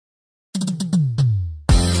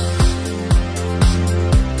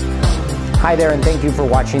Hi there, and thank you for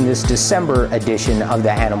watching this December edition of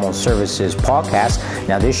the Animal Services Pawcast.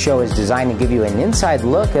 Now, this show is designed to give you an inside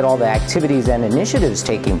look at all the activities and initiatives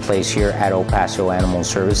taking place here at El Paso Animal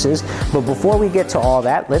Services. But before we get to all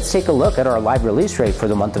that, let's take a look at our live release rate for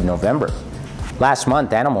the month of November. Last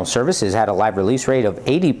month, Animal Services had a live release rate of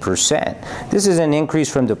 80%. This is an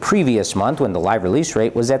increase from the previous month when the live release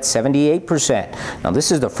rate was at 78%. Now,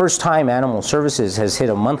 this is the first time Animal Services has hit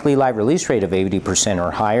a monthly live release rate of 80% or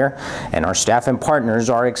higher, and our staff and partners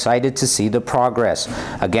are excited to see the progress.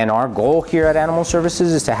 Again, our goal here at Animal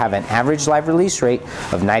Services is to have an average live release rate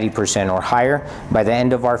of 90% or higher by the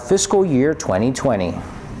end of our fiscal year 2020.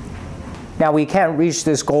 Now, we can't reach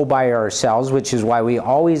this goal by ourselves, which is why we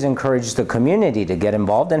always encourage the community to get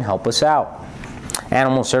involved and help us out.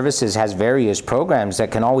 Animal Services has various programs that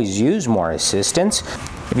can always use more assistance.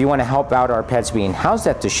 If you want to help out our pets being housed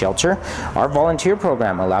at the shelter, our volunteer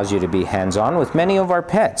program allows you to be hands-on with many of our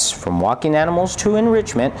pets. From walking animals to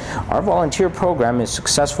enrichment, our volunteer program is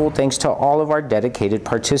successful thanks to all of our dedicated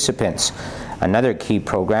participants. Another key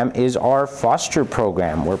program is our foster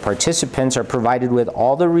program, where participants are provided with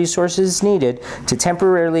all the resources needed to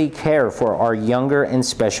temporarily care for our younger and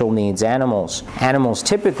special needs animals. Animals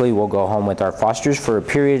typically will go home with our fosters for a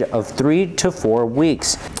period of 3 to 4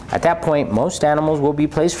 weeks. At that point, most animals will be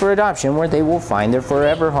placed for adoption, where they will find their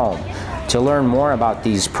forever home. To learn more about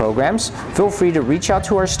these programs, feel free to reach out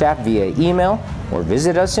to our staff via email or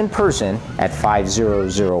visit us in person at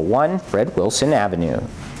 5001 Fred Wilson Avenue.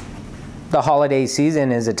 The holiday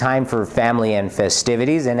season is a time for family and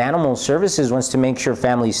festivities, and Animal Services wants to make sure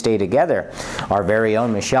families stay together. Our very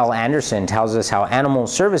own Michelle Anderson tells us how Animal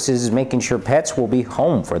Services is making sure pets will be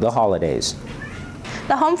home for the holidays.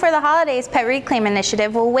 The Home for the Holidays Pet Reclaim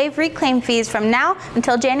Initiative will waive reclaim fees from now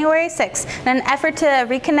until January 6th in an effort to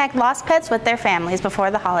reconnect lost pets with their families before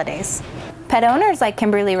the holidays. Pet owners like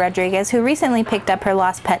Kimberly Rodriguez, who recently picked up her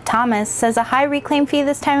lost pet Thomas, says a high reclaim fee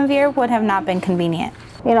this time of year would have not been convenient.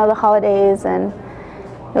 You know, the holidays, and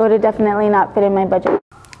it would have definitely not fit in my budget.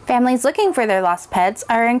 Families looking for their lost pets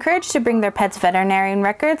are encouraged to bring their pet's veterinarian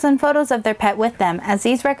records and photos of their pet with them, as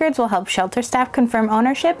these records will help shelter staff confirm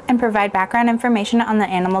ownership and provide background information on the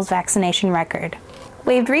animal's vaccination record.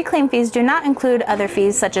 Waived reclaim fees do not include other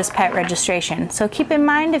fees such as pet registration, so keep in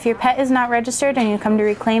mind if your pet is not registered and you come to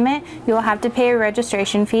reclaim it, you will have to pay a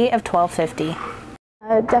registration fee of $12.50.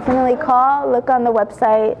 Definitely call, look on the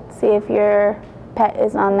website, see if your pet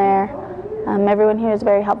is on there. Everyone here is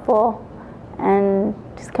very helpful, and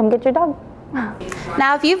just come get your dog.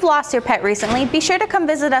 Now, if you've lost your pet recently, be sure to come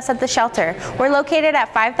visit us at the shelter. We're located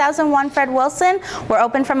at 5001 Fred Wilson. We're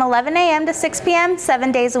open from 11 a.m. to 6 p.m.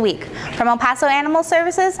 7 days a week. From El Paso Animal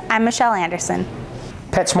Services, I'm Michelle Anderson.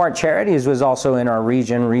 PetSmart Charities was also in our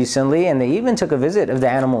region recently, and they even took a visit of the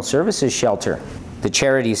Animal Services shelter. The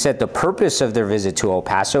charity said the purpose of their visit to El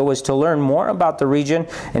Paso was to learn more about the region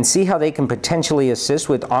and see how they can potentially assist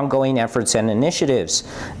with ongoing efforts and initiatives.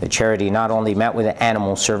 The charity not only met with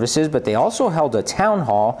Animal Services, but they also held a town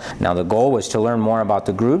hall. Now, the goal was to learn more about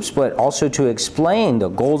the groups, but also to explain the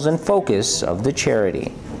goals and focus of the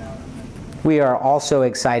charity. We are also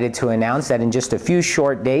excited to announce that in just a few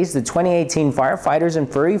short days, the 2018 Firefighters and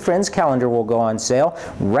Furry Friends calendar will go on sale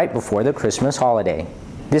right before the Christmas holiday.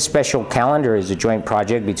 This special calendar is a joint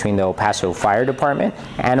project between the El Paso Fire Department,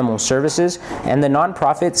 Animal Services, and the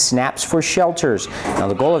nonprofit Snaps for Shelters. Now,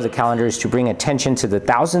 the goal of the calendar is to bring attention to the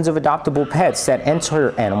thousands of adoptable pets that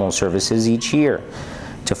enter Animal Services each year.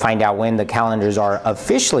 To find out when the calendars are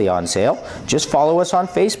officially on sale, just follow us on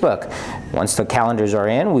Facebook. Once the calendars are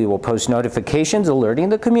in, we will post notifications alerting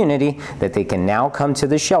the community that they can now come to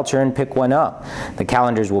the shelter and pick one up. The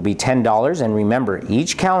calendars will be $10, and remember,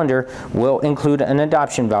 each calendar will include an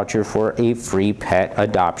adoption voucher for a free pet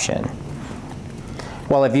adoption.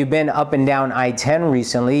 Well, if you've been up and down I-10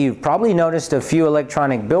 recently, you've probably noticed a few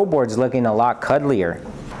electronic billboards looking a lot cuddlier.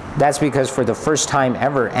 That's because for the first time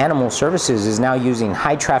ever, Animal Services is now using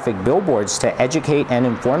high-traffic billboards to educate and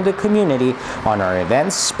inform the community on our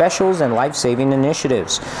events, specials, and life-saving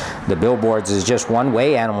initiatives. The billboards is just one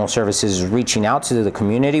way Animal Services is reaching out to the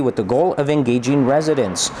community with the goal of engaging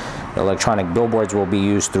residents. The electronic billboards will be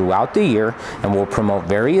used throughout the year and will promote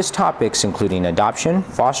various topics including adoption,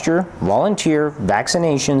 foster, volunteer,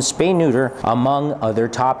 vaccinations, spay-neuter, among other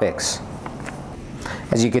topics.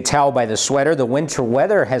 As you could tell by the sweater, the winter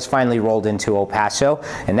weather has finally rolled into El Paso,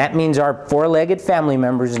 and that means our four-legged family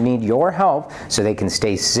members need your help so they can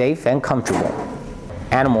stay safe and comfortable.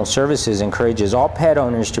 Animal Services encourages all pet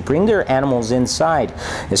owners to bring their animals inside,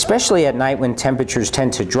 especially at night when temperatures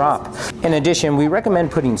tend to drop. In addition, we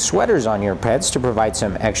recommend putting sweaters on your pets to provide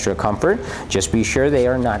some extra comfort. Just be sure they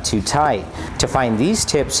are not too tight. To find these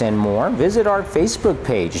tips and more, visit our Facebook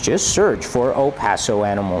page. Just search for El Paso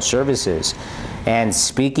Animal Services. And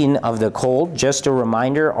speaking of the cold, just a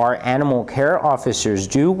reminder, our animal care officers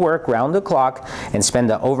do work round the clock and spend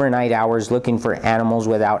the overnight hours looking for animals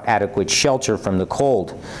without adequate shelter from the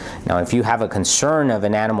cold. Now, if you have a concern of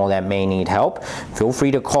an animal that may need help, feel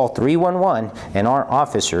free to call 311 and our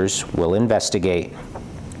officers will investigate.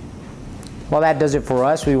 Well, that does it for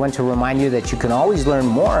us. We want to remind you that you can always learn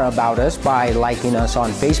more about us by liking us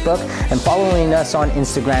on Facebook and following us on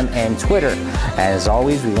Instagram and Twitter. As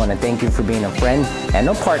always, we want to thank you for being a friend and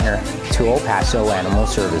a partner to El Paso Animal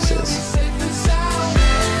Services.